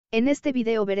En este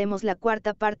video veremos la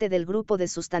cuarta parte del grupo de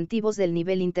sustantivos del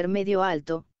nivel intermedio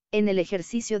alto, en el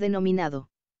ejercicio denominado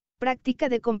Práctica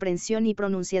de comprensión y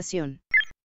pronunciación.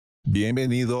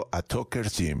 Bienvenido a Talker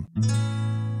Gym.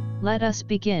 Let us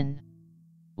begin.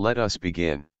 Let us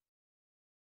begin.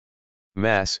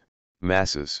 Mass,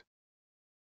 masses.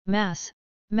 Mass,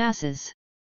 masses.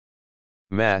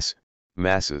 Mass,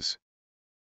 masses.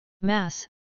 Mass,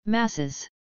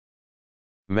 masses.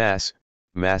 Mass,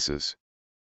 masses.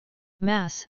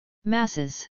 Mass,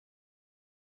 masses.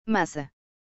 Masa.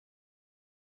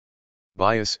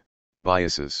 Bias,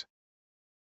 biases.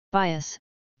 Bias,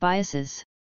 biases.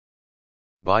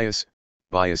 Bias,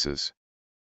 biases.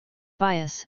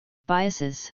 Bias,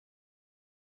 biases.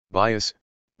 Bias,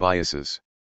 biases.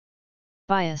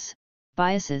 Bias,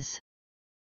 biases.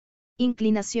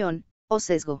 Inclinación, o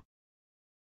sesgo.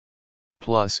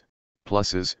 Plus,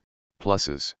 pluses,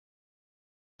 pluses.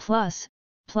 Plus,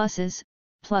 pluses,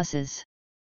 pluses.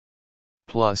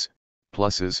 Plus,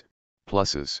 pluses,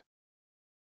 pluses.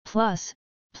 Plus,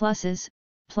 pluses,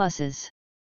 pluses.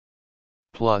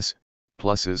 Plus,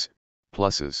 pluses,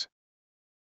 pluses.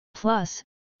 Plus,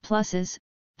 pluses,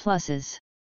 pluses.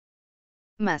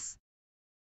 Más.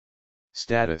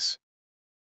 Status,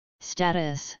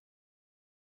 Status,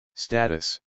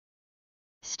 status,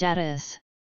 status.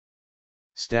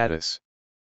 status.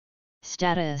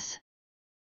 Status.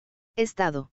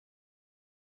 Estado.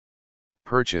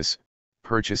 Purchase,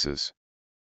 purchases.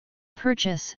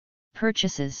 Purchase,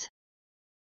 purchases.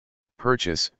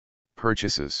 Purchase,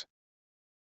 purchases.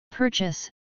 Purchase,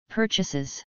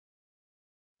 purchases.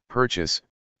 Purchase,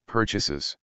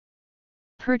 purchases.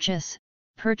 Purchase,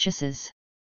 purchases.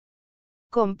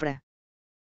 Compra.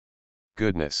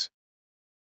 Goodness,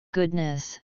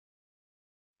 Goodness,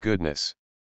 goodness,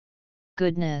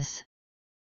 goodness,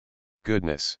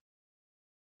 goodness.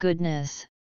 goodness.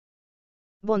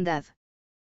 Bondad.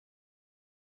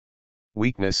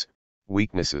 Weakness,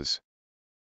 weaknesses.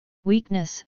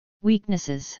 Weakness,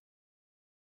 weaknesses.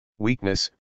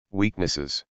 Weakness,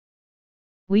 weaknesses.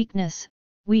 Weakness,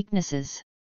 weaknesses.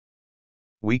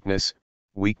 Weakness,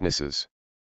 weaknesses.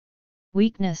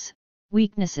 Weakness,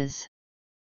 weaknesses.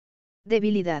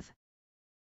 Debilidad.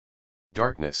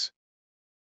 Darkness,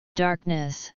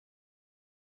 Darkness,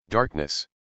 darkness,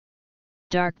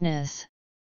 darkness,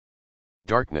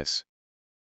 darkness.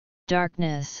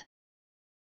 darkness.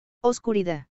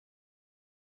 Oscuridad.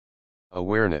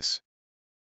 Awareness,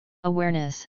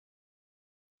 Awareness,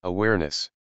 awareness,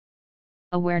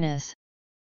 awareness,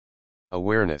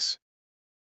 awareness.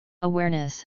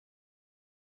 awareness.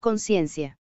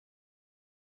 Conciencia.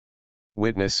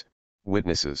 Witness,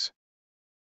 witnesses.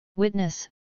 Witness,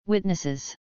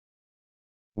 witnesses.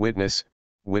 Witness,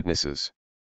 witnesses.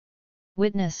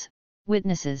 Witness,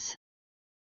 witnesses.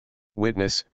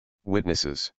 Witness,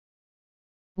 witnesses.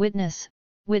 Witness,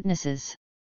 witnesses.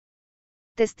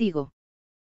 Testigo.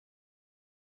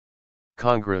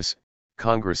 Congress,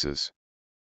 congresses.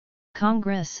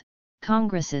 Congress,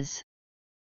 congresses.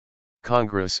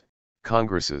 Congress,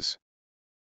 congresses.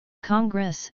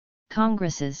 Congress,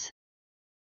 congresses.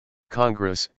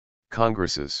 Congress,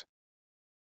 congresses.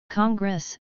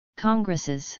 Congress,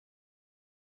 congresses.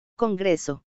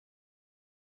 Congreso.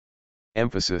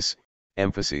 Emphasis,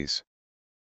 emphases.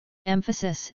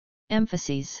 Emphasis,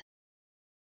 emphases.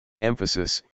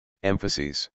 Emphasis,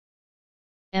 emphases.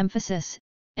 Emphasis,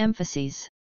 emphases.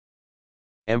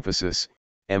 Emphasis,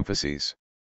 emphases.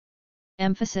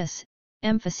 Emphasis,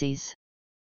 emphases.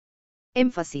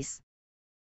 Énfasis.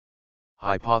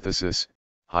 Hypothesis,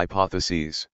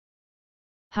 hypotheses.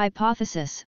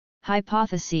 Hypothesis,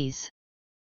 hypotheses.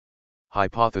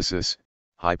 Hypothesis,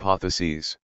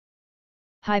 hypotheses.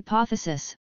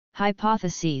 Hypothesis,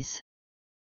 hypotheses.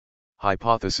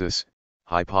 Hypothesis,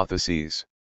 hypotheses.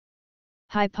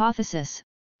 Hypothesis,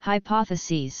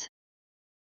 hypotheses.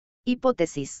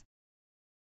 Hipótesis.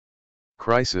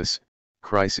 Crisis,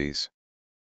 crises.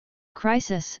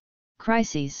 Crisis,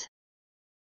 crises.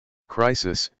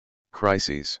 Crisis,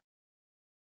 crises.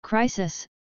 Crisis,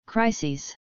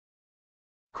 crises.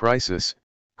 Crisis,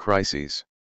 crises.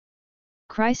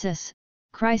 Crisis,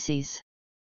 crises.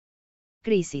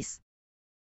 Crisis.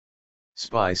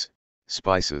 Spice,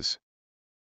 spices.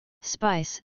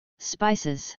 Spice,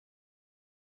 spices.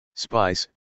 Spice,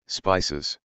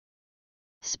 spices.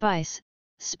 Spice,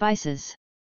 spices.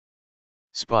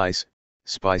 Spice,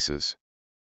 spices.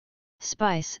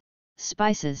 Spice,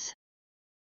 spices.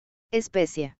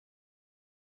 Especia.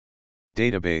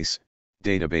 Database,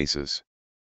 databases.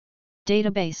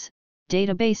 Database,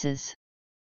 databases.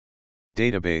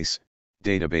 Database,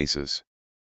 databases.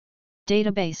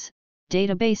 Database,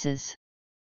 databases.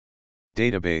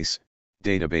 Database,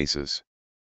 databases,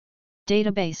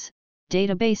 database,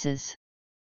 databases,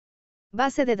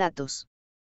 Base de datos.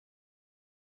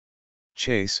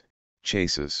 chase,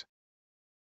 chases,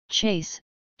 chase,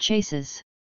 chases,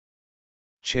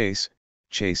 chase,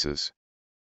 chases,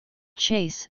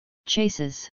 chase,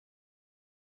 chases,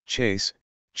 chase,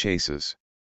 chases,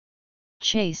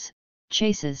 chase,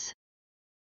 chases,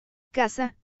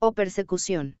 Caza, o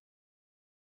persecución.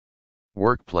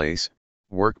 workplace,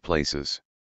 workplaces,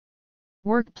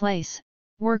 workplace,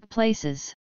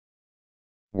 workplaces,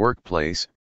 workplace,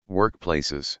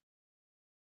 workplaces,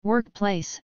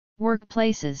 workplace,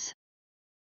 workplaces,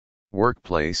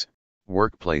 workplace,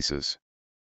 workplaces,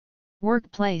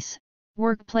 workplace,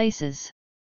 workplaces,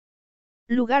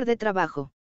 Lugar de trabajo.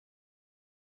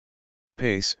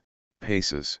 pace,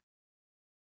 paces,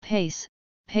 pace,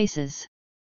 paces,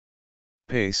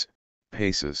 pace,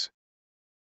 paces,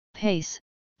 pace,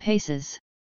 paces,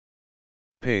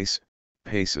 pace,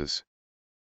 paces,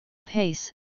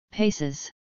 pace,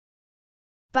 paces,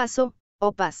 Paso,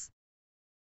 o paz.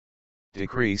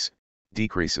 decrease,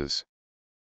 decreases,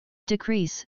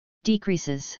 decrease,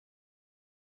 decreases,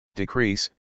 decrease,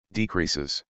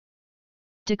 decreases,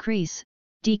 decrease,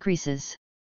 decreases,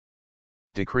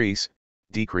 decrease,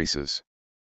 decreases,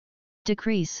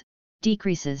 decrease,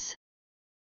 decreases,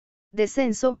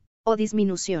 Descenso, o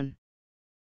disminución.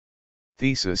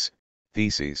 thesis,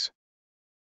 theses,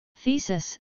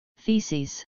 thesis,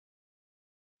 theses,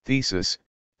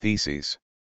 thesis,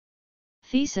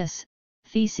 theses,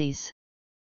 thesis,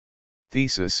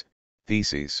 theses,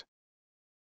 thesis,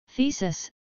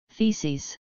 theses, thesis,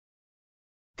 theses,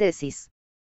 Tesis.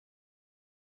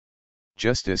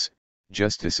 justice,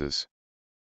 justices,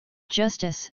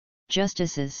 justice,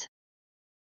 justices,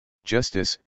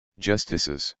 justice,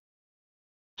 justices,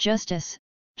 justice,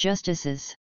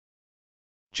 justices,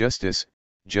 justice,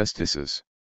 justices,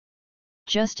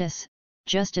 justice,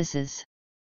 justices,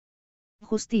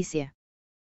 Justicia.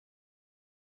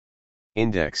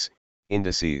 index,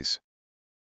 indices,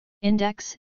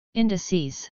 index,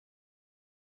 indices,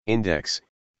 index,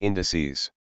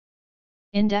 indices,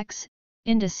 index,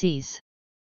 indices,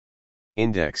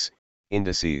 index,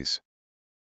 indices,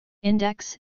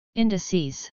 index,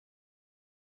 indices,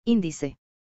 Índice.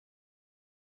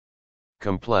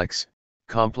 complex,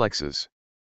 complexes,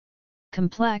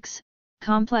 complex,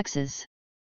 complexes,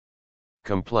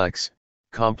 complex,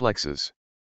 complexes,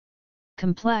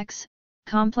 complex,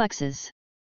 complexes,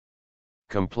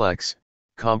 complex,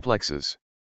 complexes,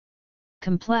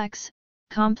 complex,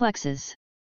 complexes,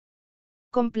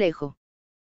 Complejo.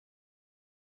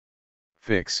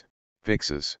 fix,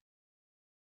 fixes,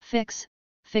 fix,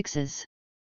 fixes,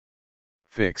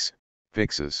 fix,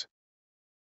 fixes,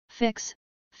 fix,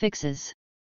 fixes,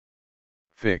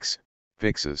 fix,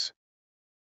 fixes,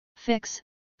 fix,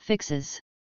 fixes,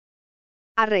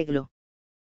 Arreglo.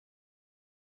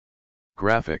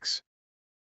 graphics,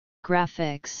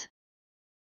 graphics,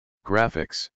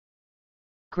 graphics,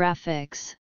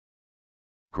 graphics,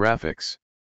 graphics,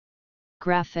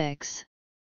 graphics,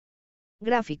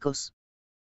 Gráficos.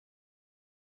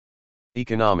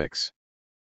 economics,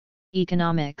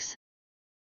 economics,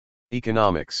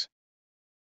 economics,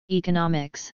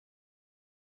 economics,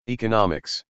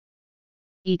 economics,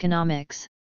 economics,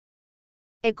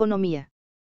 Economía.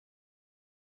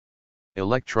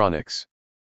 electronics,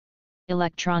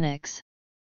 electronics,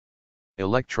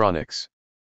 electronics,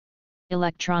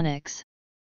 electronics,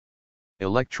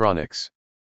 electronics,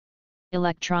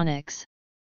 electronics,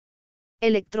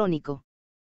 Electrónico.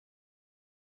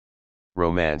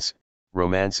 romance,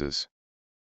 romances,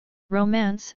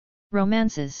 romance,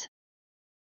 romances,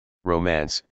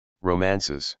 romance,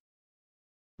 romances,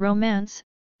 romance,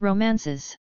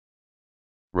 romances,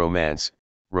 romance,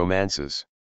 romances,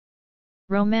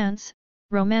 romance,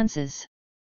 romances,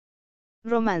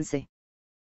 Romance.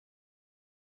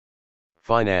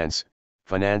 finance,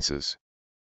 finances,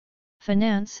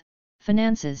 finance,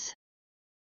 finances,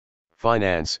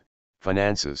 finance,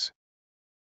 finances,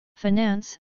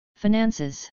 finance,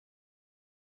 finances,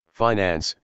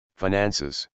 finance,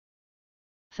 finances,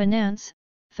 finance,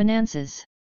 finances,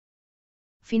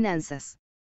 Finanzas.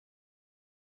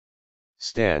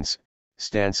 stance,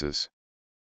 stances,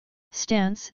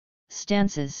 stance,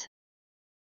 stances,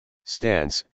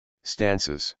 stance,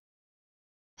 stances,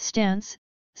 stance,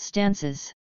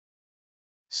 stances,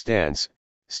 stance,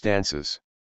 stances,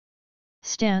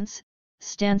 stance,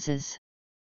 stances,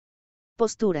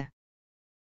 Postura.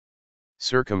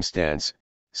 circumstance,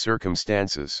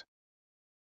 circumstances,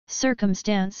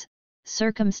 circumstance,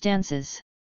 circumstances,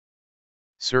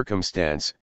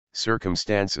 circumstance,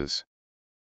 circumstances,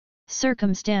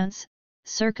 circumstance,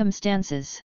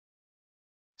 circumstances,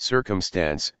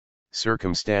 circumstance,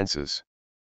 circumstances,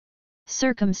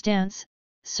 circumstance,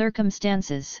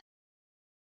 circumstances,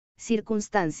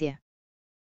 circunstancia,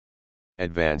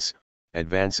 advance,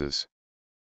 advances,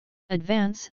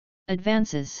 advance,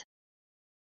 advances,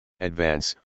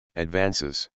 advance,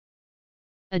 advances,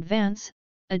 advance,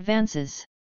 advances,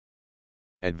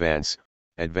 advance,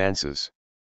 advances,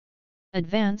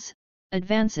 advance,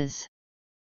 advances,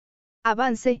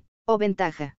 avance, o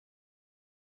ventaja,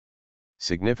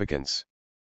 significance,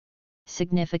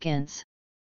 significance,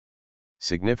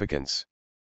 significance,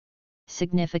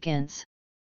 significance,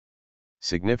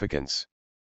 significance,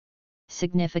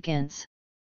 significance,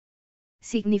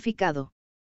 significado,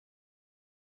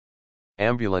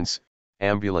 ambulance,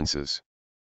 ambulances,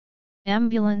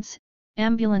 ambulance,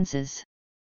 ambulances,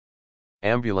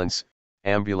 ambulance,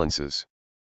 ambulances,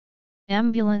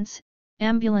 ambulance,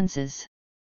 ambulances,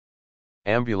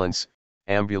 ambulance,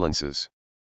 ambulances,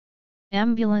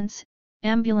 ambulance,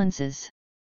 ambulances,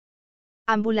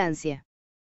 ambulancia,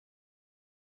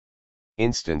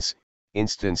 instance,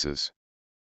 instances,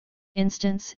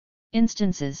 instance,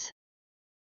 instances,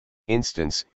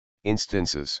 instance,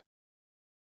 instances,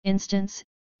 instance,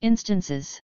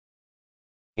 instances,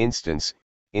 instance,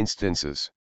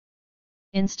 instances,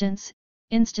 instance,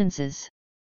 instances,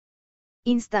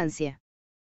 instancia,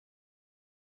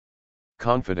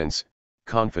 confidence,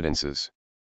 confidences,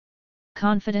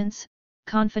 confidence,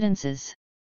 confidences,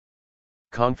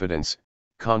 confidence,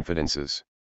 confidences,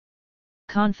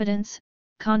 confidence,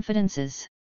 confidences,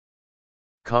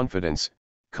 confidence,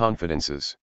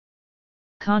 confidences,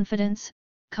 confidence,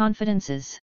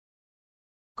 confidences,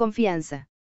 confianza,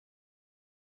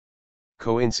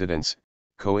 coincidence,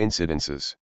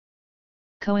 coincidences,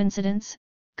 coincidence,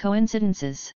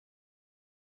 coincidences,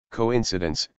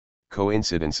 coincidence,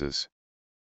 coincidences,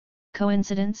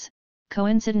 coincidence,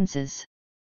 coincidences,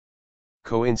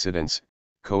 coincidence,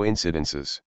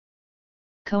 coincidences,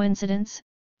 coincidence,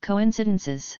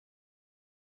 coincidences,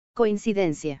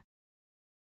 coincidencia,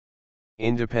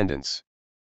 independence,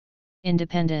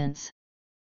 independence,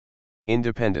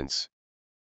 independence,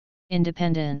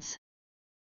 independence,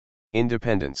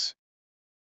 independence,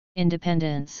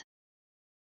 independence,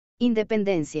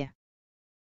 independencia,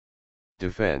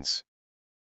 defense,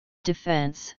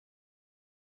 defense,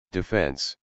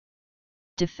 defense,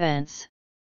 defense,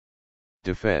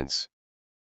 defense,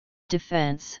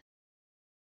 defense,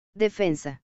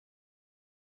 defensa,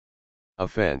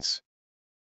 offense,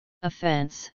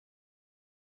 offense,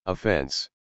 offense,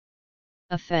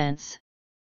 offense,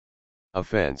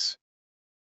 offense,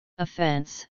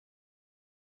 offense,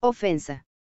 ofensa,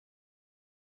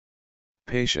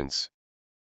 patience,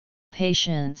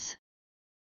 patience,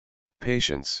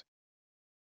 patience,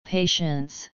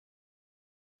 patience,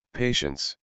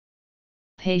 patience,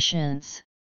 patience,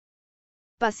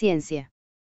 paciencia,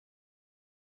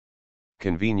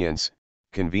 convenience,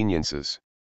 conveniences,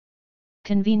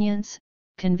 convenience,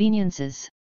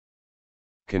 conveniences,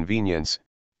 convenience,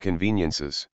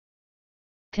 conveniences,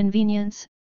 convenience,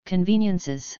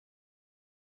 conveniences,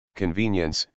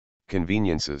 convenience,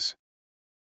 conveniences,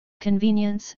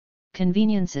 convenience,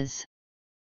 conveniences,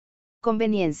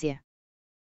 conveniencia,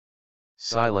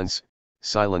 silence,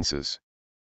 silences,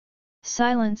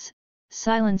 silence,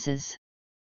 silences,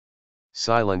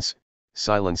 silence,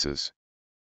 silences,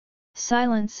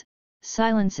 silence,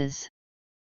 silences,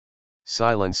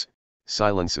 silence,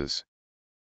 silences,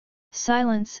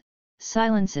 silence,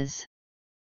 silences,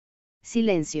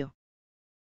 silencio,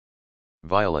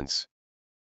 violence,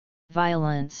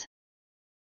 violence,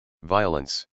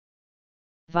 violence,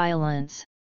 violence,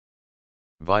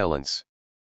 violence,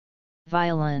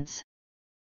 violence,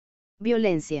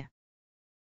 violencia,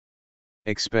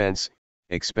 expense,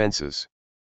 expenses,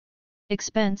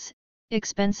 expense,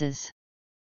 expenses,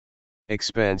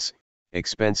 expense,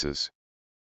 expenses,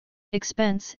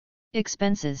 expense,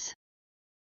 expenses,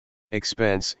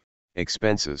 expense,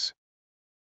 expenses,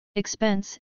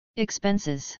 expense,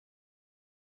 expenses,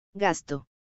 gasto,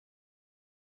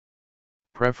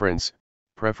 preference,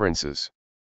 preferences,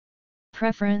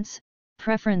 preference,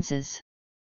 preferences,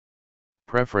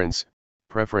 preference,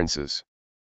 preferences,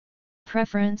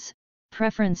 preference,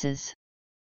 preferences,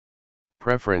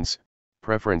 preference,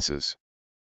 preferences,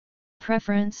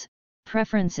 preference,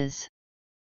 preferences,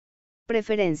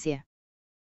 preferencia,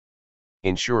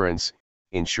 insurance,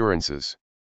 insurances,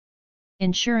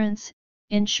 insurance,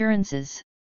 insurances,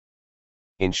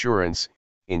 insurance,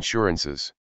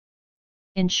 insurances,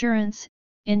 insurance,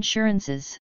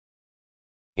 insurances,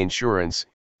 insurance,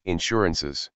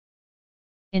 insurances,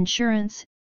 insurance,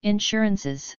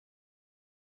 insurances,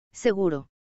 seguro,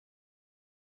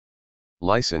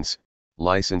 license,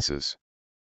 licenses,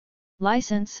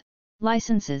 license,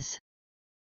 licenses,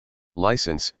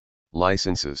 license,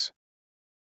 licenses,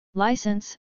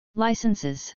 license,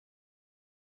 licenses,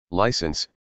 license,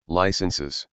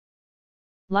 licenses,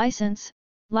 license,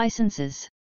 licenses,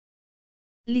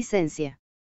 Licencia.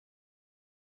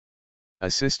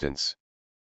 assistance,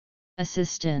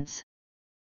 assistance,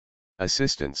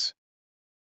 assistance,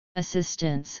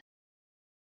 assistance,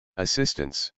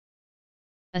 assistance,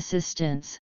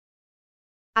 assistance,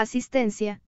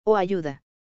 Asistencia, o ayuda.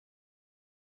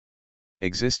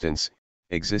 existence,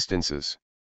 existences,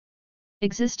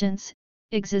 existence,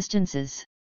 existences,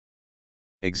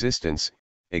 existence,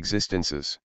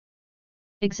 existences,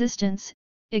 existence,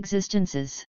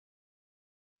 existences,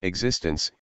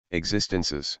 existence,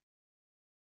 existences,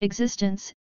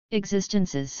 existence,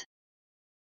 existences,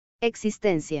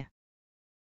 Existencia.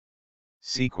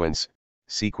 sequence,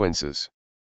 sequences,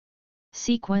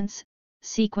 sequence,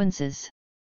 sequences,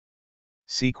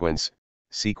 sequence,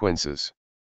 sequences,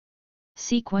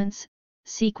 sequence,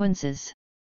 sequences,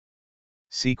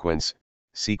 sequence,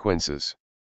 sequences,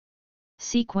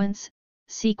 sequence,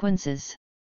 sequences,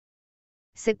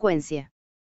 Secuencia.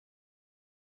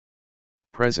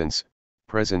 presence,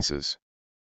 presences,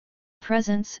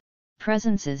 presence,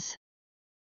 presences,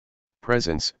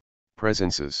 presence,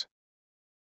 presences,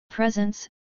 presence,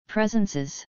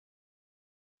 presences,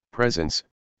 presence,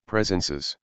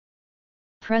 presences,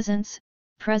 presence,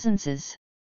 presences,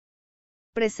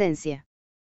 Presencia.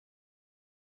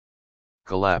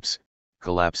 collapse,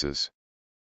 collapses,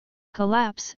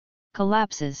 collapse,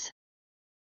 collapses,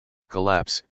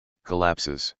 collapse,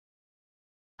 collapses,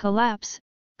 collapse,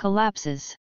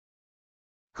 collapses,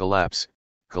 collapse,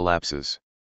 collapses,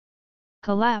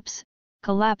 collapse,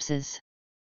 collapses,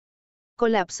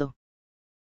 Colapso.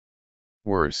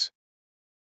 worse,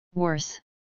 worse,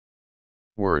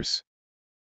 worse,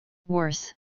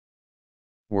 worse,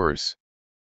 worse,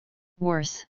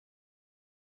 worse,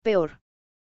 Peor.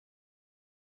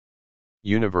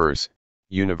 universe,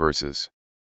 universes,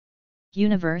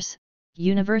 universe,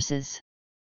 universes,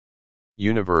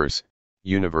 universe,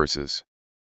 universes,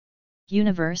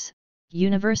 universe,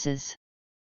 universes,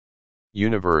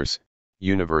 universe,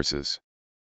 universes,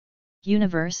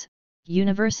 universe,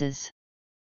 universes,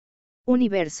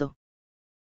 Universo.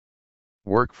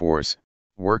 workforce,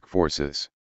 workforces,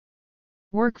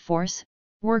 workforce,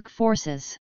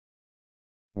 workforces,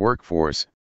 workforce,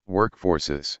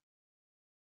 workforces,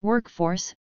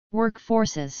 workforce,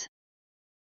 workforces,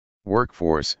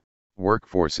 workforce,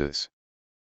 workforces,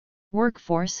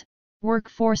 workforce,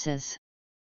 workforces,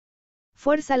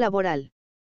 Fuerza laboral.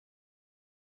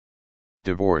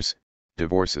 divorce,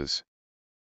 divorces,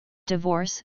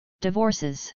 divorce,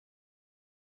 divorces,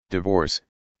 divorce,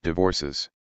 divorces,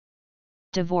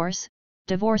 divorce,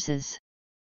 divorces,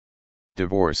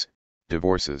 divorce,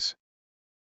 divorces,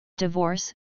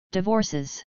 divorce,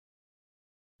 divorces,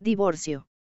 Divorcio.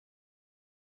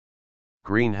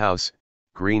 greenhouse,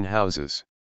 greenhouses,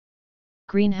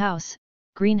 greenhouse,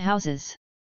 greenhouses,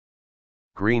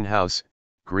 greenhouse,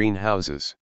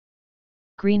 greenhouses,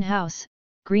 greenhouse,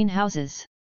 greenhouses,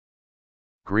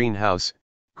 greenhouse,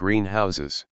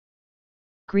 greenhouses,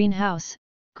 greenhouse,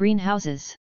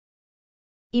 greenhouses,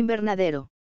 Invernadero.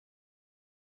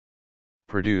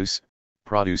 produce,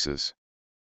 produces,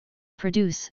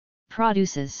 produce,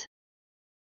 produces,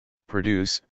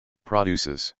 produce,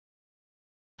 produces,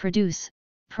 produce,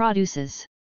 produces,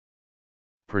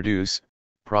 produce,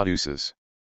 produces,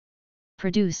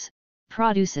 produce,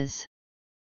 produces,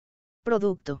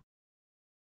 Producto.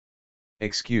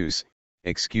 excuse,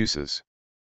 excuses,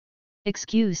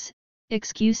 excuse,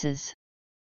 excuses,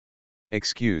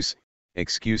 excuse,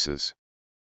 excuses,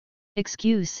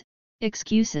 excuse,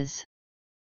 excuses,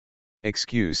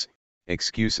 excuse,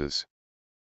 excuses,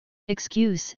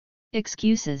 excuse,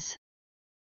 excuses,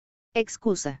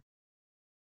 Excusa.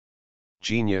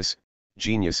 genius,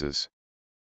 geniuses,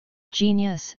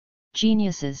 genius,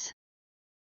 geniuses,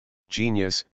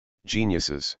 genius,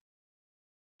 geniuses,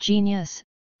 genius,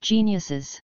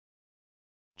 geniuses,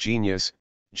 genius,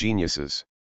 geniuses,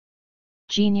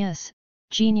 genius,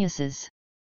 geniuses,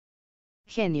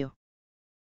 Genio.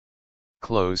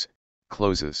 close,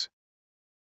 closes,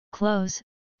 close,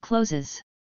 closes,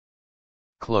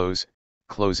 close,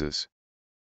 closes,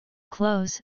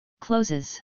 close,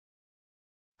 closes,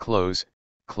 close,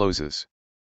 closes,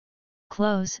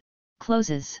 close,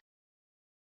 closes,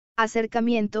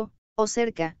 Acercamiento, o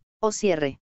cerca, o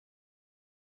cierre.